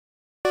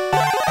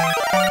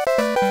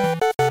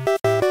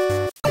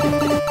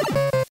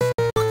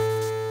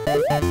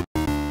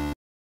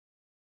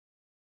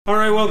All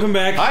right, welcome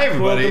back. Hi,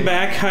 everybody. Welcome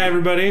back. Hi,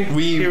 everybody.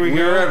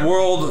 We're at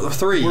World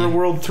 3. We're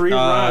World 3.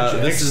 Raj,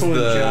 excellent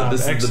job.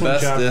 This is the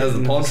best. It has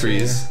the palm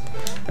trees.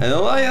 And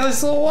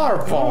this little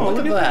waterfall. Oh,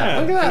 look at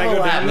that. Look at that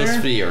little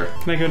atmosphere.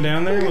 Can I go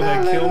down there? Will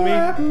that kill me?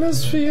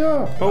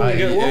 Atmosphere. Oh,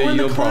 we're in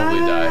the probably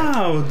die.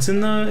 clouds. In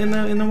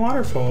the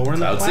waterfall. We're in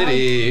Cloud the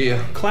City.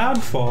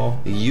 Cloudfall.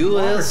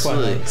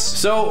 USA.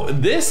 So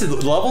this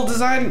level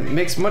design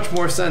makes much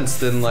more sense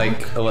than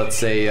like, let's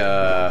say,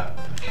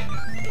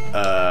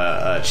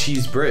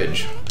 Cheese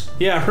Bridge.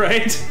 Yeah,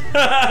 right?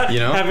 You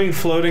know? Having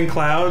floating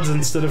clouds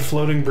instead of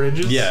floating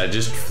bridges? Yeah,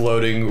 just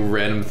floating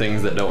random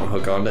things that don't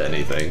hook onto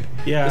anything.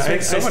 Yeah, I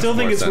still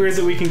think it's weird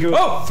that we can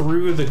go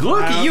through the clouds.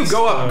 Look at you,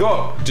 go up, go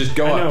up. Just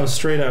go up. I know,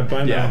 straight up,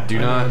 I know. Yeah, do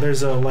not.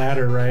 There's a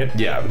ladder, right?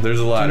 Yeah, there's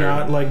a ladder. Do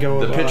not let go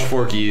of the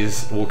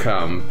pitchforkies will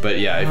come, but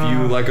yeah, if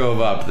you let go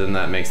of up, then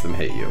that makes them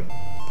hit you.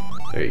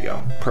 There you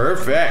go.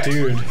 Perfect.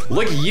 Dude.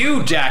 Look at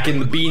you, Jack in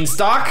the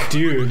Beanstalk.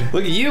 Dude.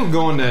 Look at you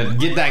going to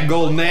get that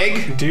golden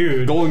egg.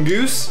 Dude. Golden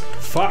goose.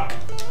 Fuck.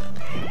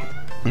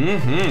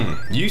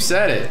 Mm-hmm. You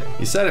said it.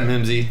 You said it,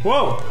 Mimsy.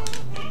 Whoa.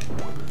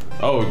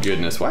 Oh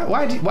goodness.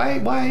 Why?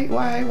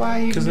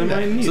 Because I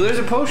might need. So there's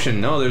a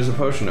potion. No, there's a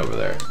potion over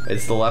there.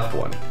 It's the left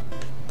one.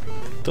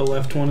 The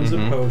left one is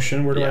a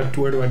potion. Where do I drop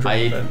it?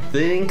 I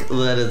think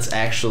that it's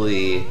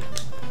actually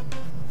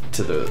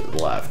to the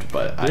left,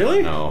 but really?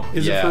 I don't know.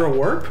 Is it for a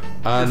warp?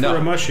 Or no, for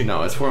a mushy?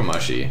 No, it's for a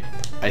mushy.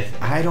 I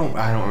don't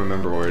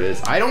remember where it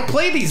is. I don't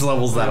play these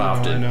levels that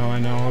often. I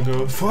know. I'll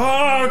go.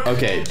 Fuck.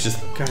 Okay,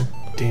 just. God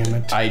damn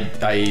it.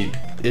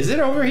 Is it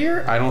over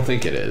here? I don't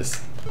think it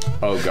is.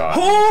 Oh god.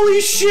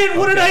 Holy shit!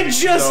 What did I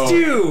just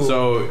do?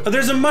 So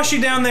there's a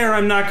mushy down there.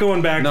 I'm not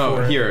going back.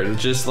 No, here.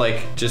 Just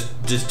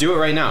do it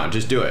right now.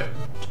 Just do it.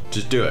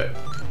 Just do it.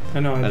 I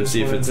know. And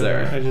see if it's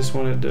there. I just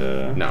wanted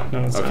to. No.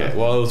 It's okay. not.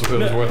 Well, it was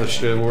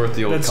worth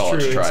the old That's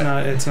college true.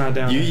 try. It's not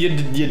down.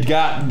 You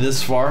got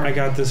this far. I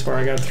got this far.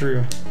 I got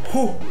through.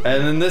 Whew.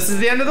 And then this is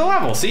the end of the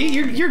level. See,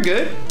 you're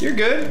good. You're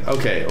good.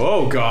 Okay.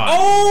 Oh god.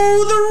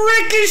 Oh,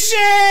 the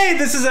ricochet!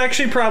 This is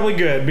actually probably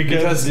good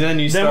because then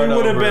we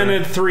would have been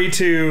at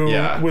 3-2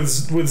 yeah.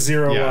 with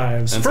 0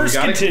 lives. And first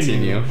so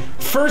continue.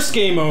 First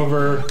game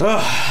over.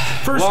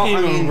 First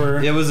game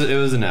over. It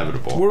was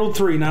inevitable. World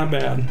 3, not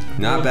bad.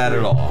 Not bad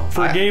at all.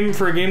 For a game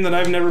that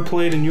I've never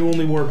played and you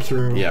only warp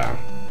through. Yeah.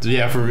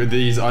 Yeah, for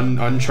these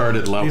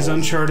uncharted levels. These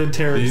uncharted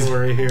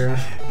territory here.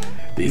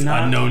 These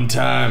unknown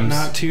times.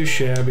 Not too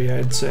shabby,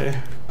 I'd say.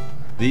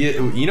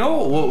 You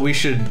know what we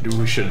should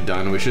have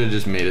done? We should have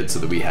just made it so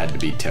that we had to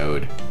beat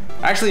Toad.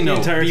 Actually,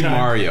 no, be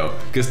Mario,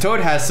 because Toad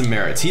has some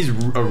merits. He's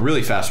a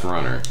really fast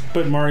runner.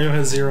 But Mario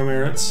has 0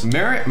 merits.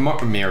 Mario.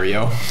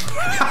 Mario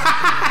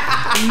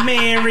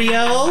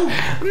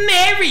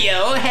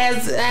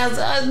has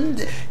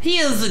he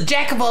is a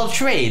jack of all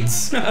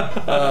trades.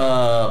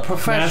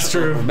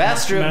 Professional.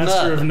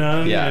 Master of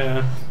none.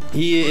 Yeah.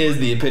 He is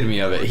the epitome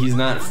of it. He's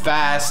not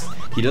fast.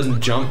 He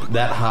doesn't jump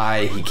that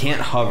high. He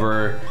can't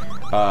hover.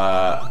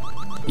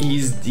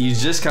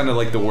 He's just kind of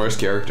like the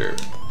worst character,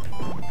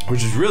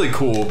 which is really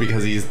cool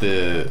because he's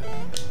the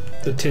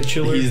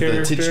titular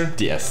character.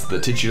 Yes,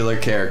 the titular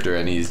character,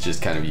 and he's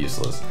just kind of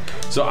useless.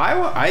 So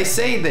I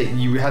say that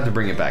you have to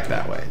bring it back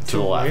that way to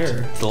the left.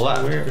 Where? To the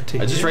left. Where?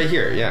 Just right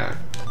here. Yeah.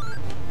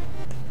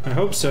 I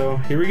hope so.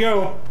 Here we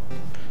go.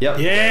 Yep.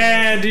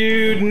 Yeah,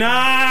 dude.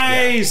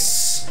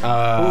 Nice.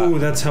 Yeah. Ooh,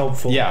 that's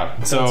helpful.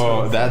 Yeah.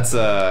 So that's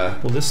well,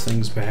 this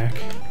thing's back.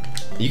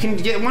 You can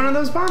get one of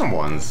those bottom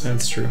ones.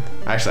 That's true.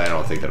 Actually, I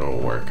don't think that'll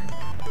work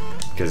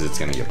because it's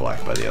gonna get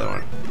blocked by the other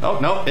one. Oh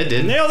no, it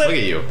did. Nailed it. Look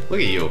at you. Look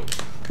at you.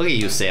 Look at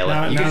you,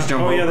 sailor. You can just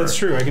jump over. Oh yeah, that's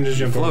true. I can just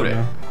jump over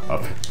now.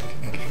 Up.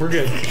 We're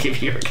good.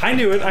 I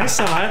knew it. I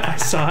saw it. I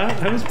saw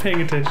it. I was paying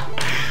attention.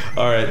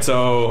 All right.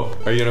 So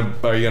are you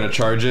gonna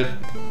charge it?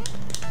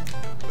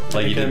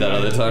 Like you did that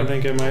other time? I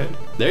think I might.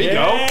 There you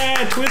go.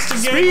 Yeah, twist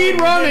again.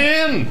 Speed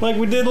running! Like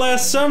we did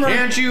last summer.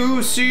 Can't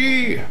you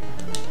see?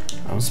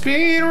 I'm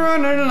speed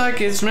running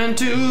like it's meant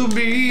to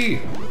be.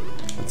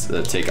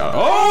 Let's take out.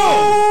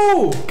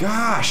 Oh!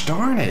 Gosh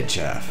darn it,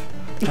 Jeff.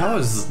 That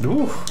was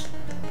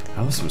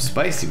some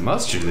spicy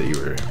mustard that you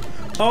were.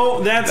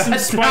 Oh, that's some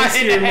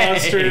spicier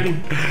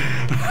mustard.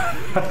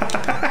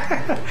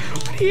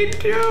 What are you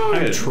doing?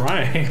 I'm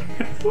trying.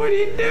 What are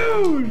you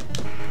doing?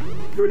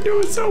 You were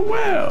doing so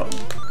well.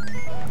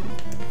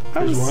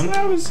 I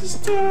was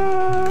just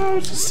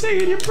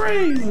singing your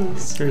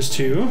praises. There's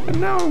 2. And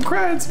now I'm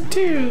crying some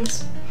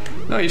tears.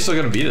 No, you're still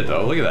gonna beat it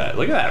though. Look at that.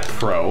 Look at that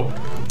pro.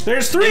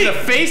 There's 3. In the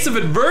face of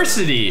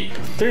adversity.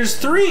 There's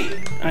 3.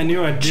 I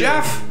knew I'd do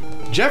it.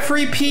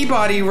 Jeffrey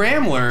Peabody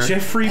Rambler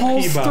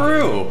pulls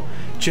through.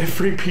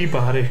 Jeffrey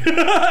Peabody.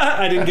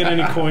 I didn't get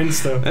any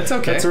coins though. That's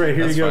okay. That's all right.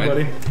 Here you go,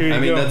 buddy. Here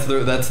you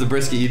go. That's the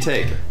brisket you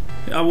take.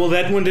 Well,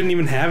 that one didn't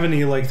even have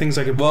any like things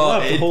I could pull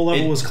up. The whole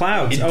level was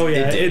clouds.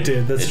 It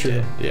did. That's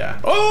true. Yeah.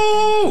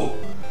 Oh!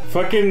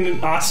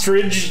 Fucking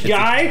ostrich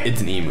guy. It's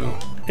an emu.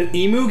 An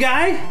emu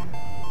guy?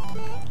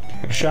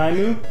 Shy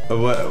moo? I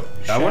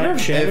wonder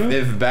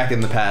if back in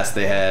the past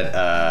they had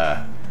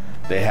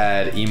They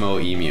had emo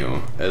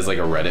emu as like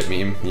a Reddit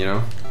meme, you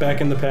know? Back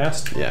in the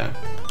past? Yeah.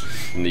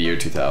 In the year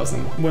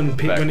 2000. When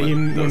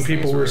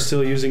people were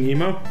still using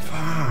emo?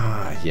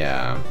 Ah,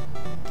 yeah.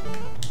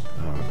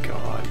 Oh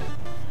god.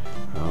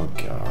 Oh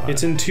god.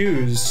 It's in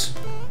 2s.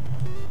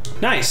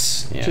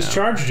 Nice. Yeah. Just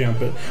charge jump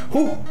it.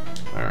 Whoo!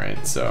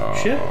 Alright, so...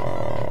 Shit.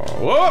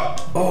 Whoa!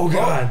 Oh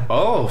god.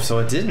 Oh, so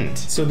it didn't.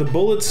 So the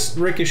bullets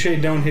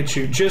ricochet don't hit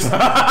you, just the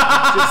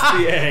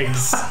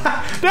eggs.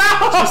 No!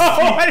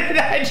 What did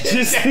I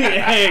just the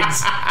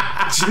eggs.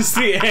 Just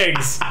the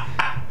eggs.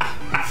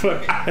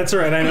 Fuck. That's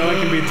alright, I know I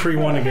can beat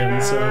 3-1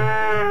 again, so...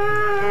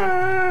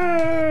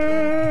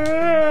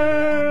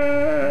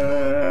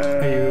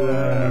 Are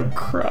you,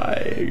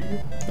 crying.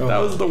 Oh. That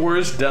was the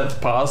worst death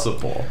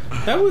possible.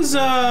 That was,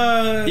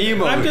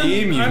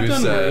 Emu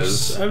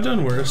says... I've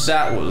done worse.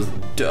 That was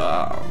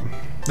dumb.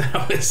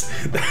 That was...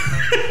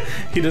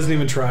 He doesn't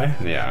even try?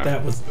 Yeah.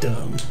 That was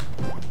dumb.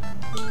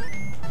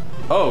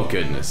 Oh,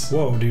 goodness.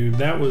 Whoa, dude,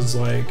 that was,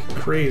 like,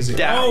 crazy.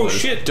 That was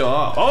shit.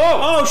 Dumb.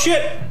 Oh,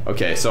 shit!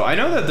 Okay, so I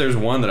know that there's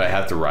one that I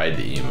have to ride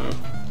the emu.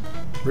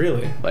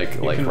 Really? Like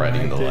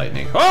riding the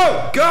lightning.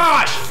 Oh,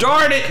 gosh!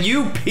 Darn it,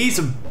 you piece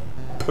of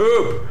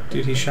poop!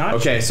 Dude, he shot you.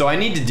 Okay, so I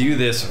need to do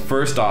this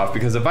first off,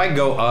 because if I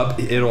go up,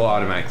 it'll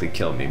automatically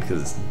kill me,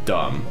 because it's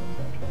dumb.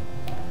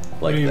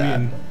 Like what do you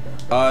that. mean?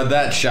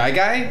 That Shy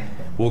Guy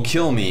will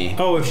kill me.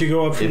 Oh, if you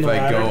go up from the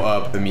ladder? If I go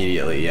up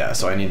immediately, yeah.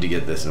 So I need to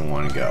get this in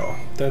one go.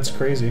 That's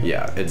crazy.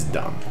 Yeah, it's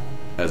dumb.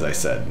 As I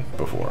said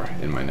before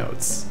in my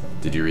notes.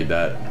 Did you read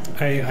that?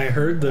 I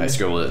heard them. I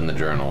scribbled it in the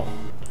journal.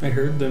 I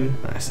heard them.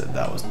 I said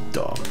that was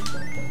dumb.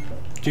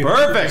 Do you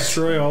have to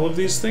destroy all of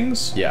these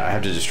things? Yeah, I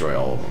have to destroy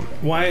all of them.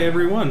 Why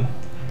every one?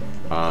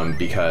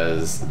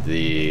 Because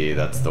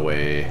that's the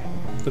way.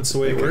 That's the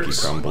way it cookie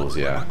works. crumbles.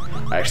 Yeah,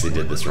 I actually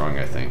did this wrong.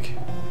 I think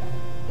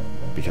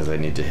because I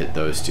need to hit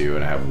those two,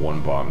 and I have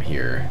one bomb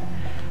here.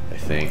 I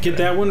think. Get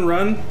that one,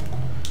 run.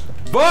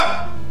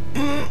 But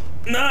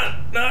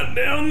not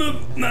down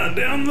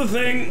the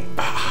thing.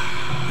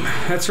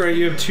 That's right.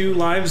 You have 2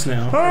 lives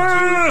now.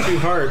 Two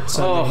hearts.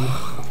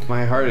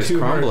 My heart is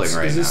crumbling right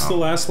now. Is this the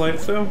last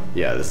life, though?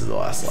 Yeah, this is the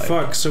last life.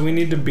 Fuck, so we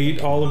need to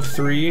beat all of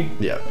 3?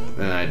 Yep,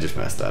 and I just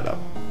messed that up.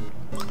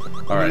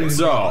 Alright,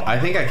 so I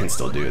think I can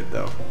still do it,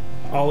 though.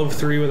 All of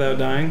 3 without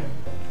dying?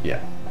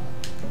 Yeah.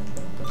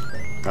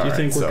 Do you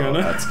think we're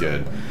gonna? That's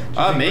good.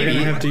 We're Maybe.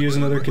 gonna have to use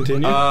another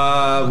continue?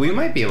 We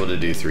might be able to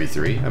do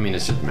 3-3. I mean,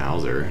 it's just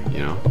Mauser, you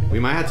know? We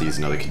might have to use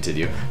another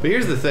continue. But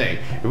here's the thing.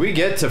 If we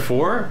get to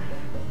 4,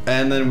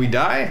 and then we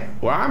die,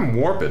 well, I'm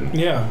warping.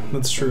 Yeah,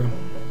 that's true.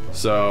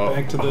 So,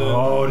 back to the...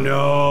 Oh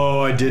no,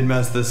 I did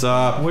mess this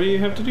up. What do you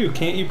have to do?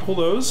 Can't you pull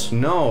those?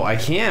 No, I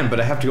can, but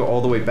I have to go all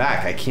the way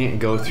back. I can't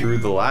go through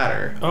the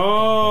ladder.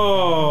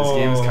 Oh. This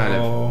game's kind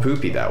of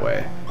poopy that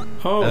way.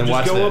 Oh, and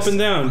just go up and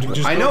down.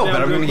 Just I know,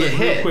 but I'm gonna get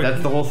hit.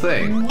 That's the whole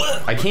thing.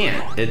 I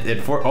can't.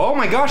 Oh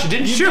my gosh, it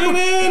didn't shoot! Oh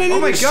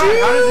my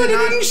god, how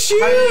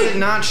does it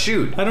not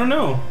shoot? I don't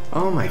know.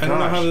 Oh my gosh. I don't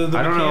know how the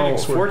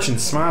mechanics work. Fortune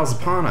smiles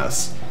upon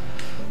us.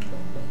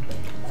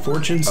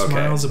 Fortune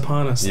smiles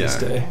upon us this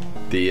day.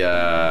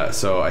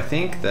 So I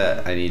think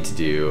that I need to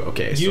do,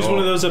 use one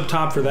of those up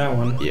top for that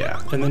one. Yeah.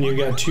 And then you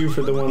got 2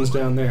 for the ones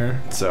down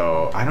there.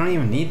 So I don't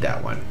even need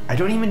that one. I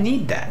don't even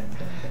need that.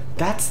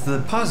 That's the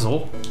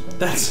puzzle.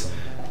 That's...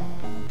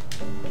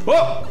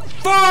 Whoa!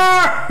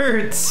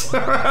 Farts!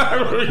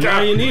 Now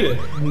you need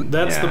it.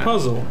 That's the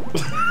puzzle.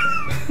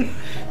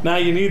 Now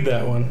you need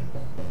that one.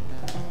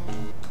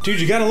 Dude,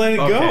 you gotta let it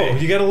go.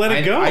 You gotta let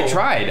it go. I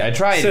tried.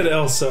 Said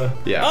Elsa.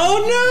 Yeah. Oh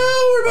no,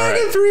 we're back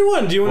at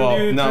 3-1. Do you want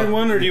to do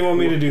 3-1 or do you want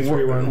me to do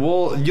 3-1?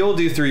 Well, you'll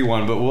do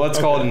 3-1, but let's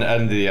call it an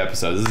end of the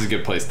episode. This is a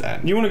good place to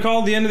end. You want to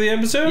call it the end of the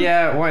episode?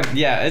 Yeah. Why?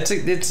 Yeah.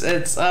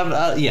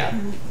 Yeah.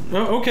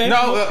 Oh, okay.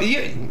 No,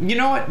 you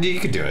know what? You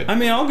could do it. I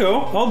mean, I'll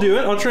go. I'll do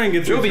it. I'll try and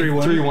get through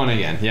 3-1. 3-1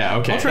 again. Yeah.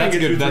 Okay. I'll try and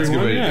get through 3-1. That's a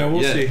good way to do it.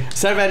 We'll see.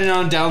 Instead of ending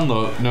on down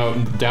low. No,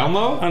 down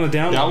low. On a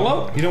down low. Down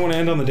low. You don't want to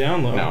end on the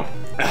down low. No.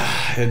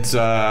 It's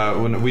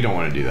we don't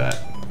want to do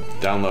that.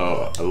 Down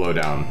low, low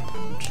down.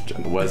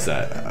 What's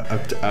that?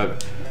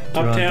 Up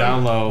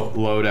down low,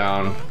 low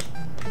down.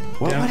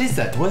 What is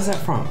that? What is that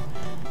from?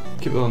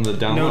 Keep on the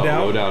down low,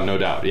 low down, no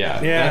doubt. Yeah.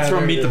 That's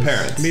from Meet the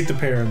Parents. Meet the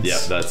Parents. Yeah,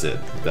 that's it.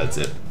 That's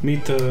it.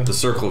 Meet the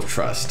circle of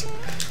trust.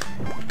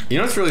 You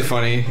know what's really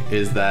funny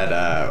is that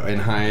in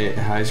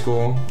high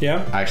school.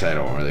 Yeah. Actually, I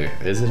don't really.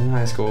 Is it in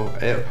high school?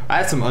 I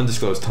had some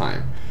undisclosed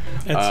time.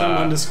 At some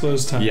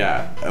undisclosed time.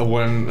 Yeah,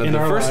 when the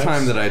first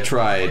time that I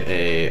tried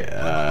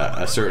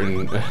a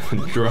certain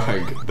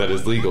drug that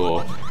is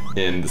legal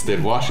in the state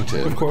of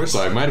Washington. Of course.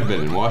 So I might have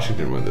been in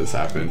Washington when this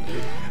happened.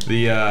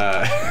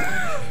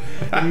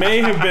 It may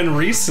have been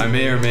recent. I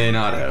may or may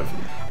not have.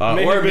 Or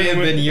it may have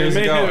been years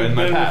ago in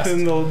my past.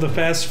 Within the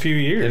past few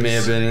years. It may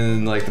have been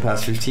in like the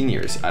past 15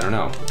 years. I don't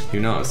know. Who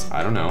knows?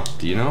 I don't know.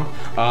 Do you know?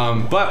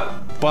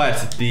 But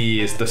But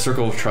the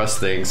circle of trust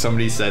thing,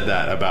 somebody said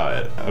that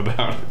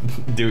about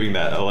doing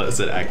that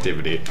illicit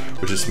activity,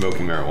 which is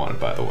smoking marijuana,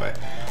 by the way.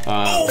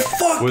 Oh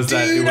fuck,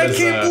 dude! I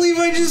can't believe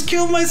I just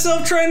killed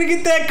myself trying to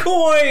get that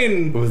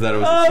coin. What was that? It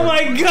was oh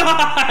my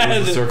god! It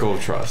was a circle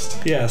of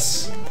trust.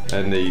 Yes.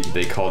 And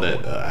they called it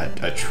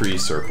a tree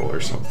circle or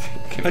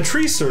something. A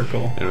tree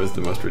circle. And it was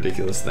the most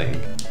ridiculous thing.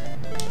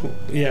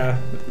 Yeah,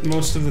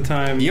 most of the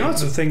time, you know,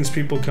 the things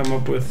people come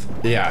up with.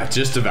 Yeah,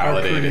 just to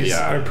validate it.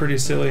 Yeah, are pretty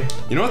silly.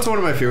 You know what's one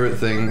of my favorite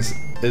things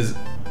is.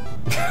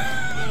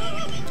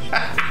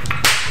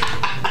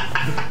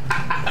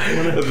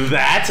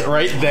 That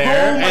right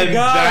there, oh my and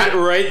god. That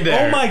right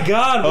there. Oh my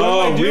god! What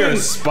am I doing? We are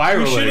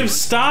spiraling. You should have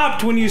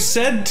stopped when you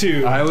said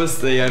to. I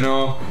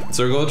know.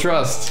 Circle of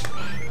trust.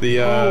 The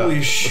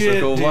holy shit,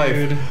 circle of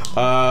dude.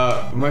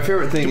 Life. My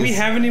favorite thing. Do we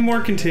have any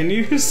more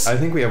continues? I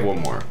think we have one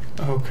more.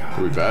 Oh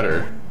god. We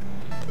better.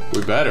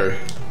 We better.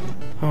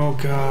 Oh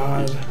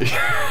god.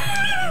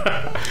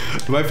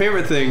 My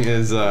favorite thing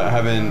is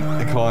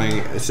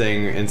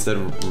saying instead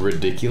of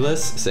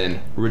ridiculous,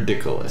 saying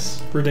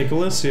ridiculous.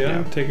 Ridiculous,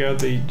 yeah. Take out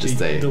the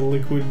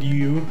liquid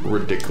U.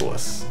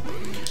 Ridiculous.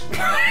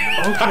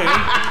 Okay.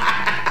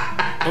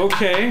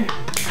 Okay.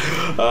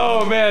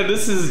 Oh man,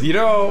 this is, you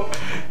know.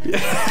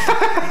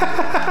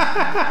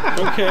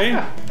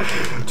 Okay.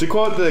 To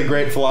quote the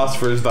great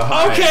philosophers, the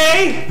high.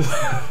 Okay.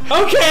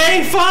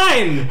 Okay,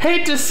 fine.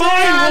 Hate to say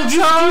fine, we'll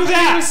just do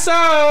that. So.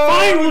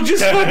 Fine, we'll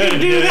just fucking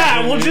do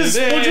that. We'll just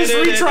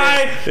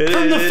retry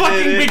from the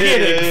fucking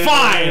beginning.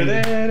 Fine.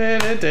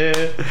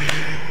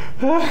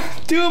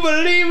 Do you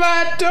believe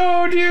I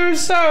told you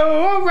so?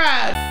 All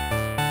right.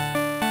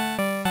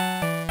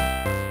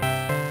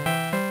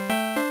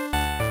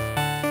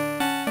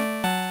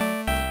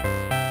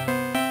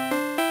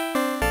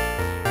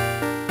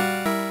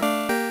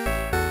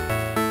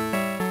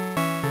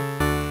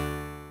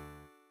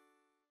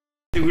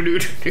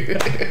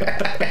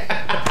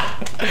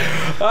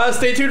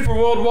 Stay tuned for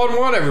World War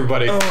I,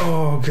 everybody.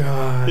 Oh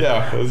god.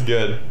 Yeah, it was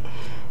good.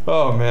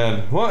 Oh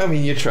man. Well, I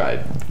mean, you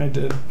tried. I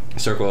did.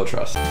 Circle of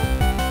trust.